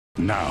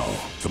Now,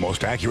 the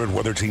most accurate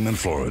weather team in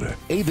Florida,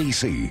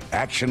 ABC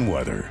Action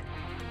Weather.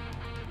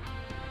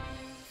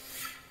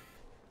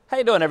 How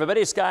you doing,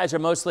 everybody? Skies are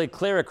mostly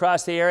clear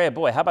across the area.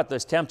 Boy, how about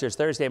those temperatures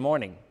Thursday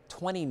morning?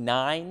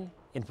 29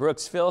 in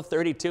Brooksville,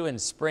 32 in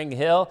Spring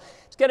Hill.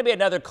 It's going to be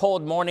another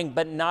cold morning,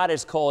 but not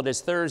as cold as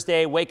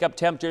Thursday. Wake-up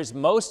temperatures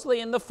mostly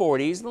in the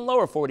 40s, and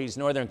lower 40s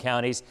northern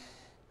counties.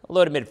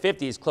 Low to mid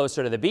 50s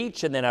closer to the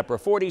beach, and then upper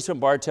 40s from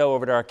Bartow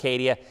over to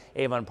Arcadia,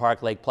 Avon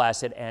Park, Lake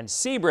Placid, and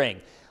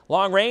Sebring.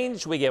 Long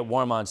range, we get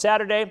warm on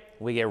Saturday,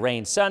 we get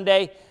rain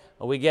Sunday,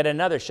 we get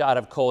another shot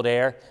of cold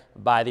air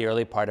by the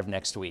early part of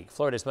next week.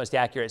 Florida's most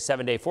accurate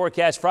 7-day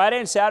forecast. Friday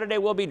and Saturday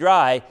will be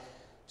dry.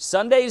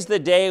 Sunday's the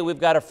day we've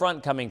got a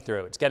front coming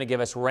through. It's going to give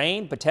us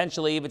rain,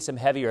 potentially even some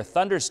heavier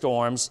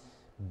thunderstorms,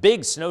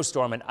 big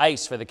snowstorm and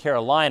ice for the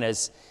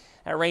Carolinas.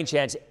 That rain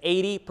chance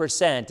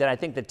 80%, and I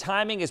think the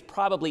timing is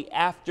probably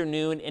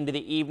afternoon into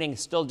the evening.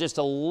 Still just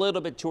a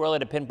little bit too early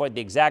to pinpoint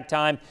the exact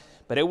time,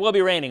 but it will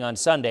be raining on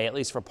Sunday, at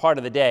least for part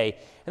of the day.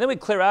 And then we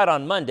clear out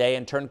on Monday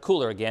and turn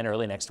cooler again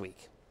early next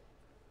week.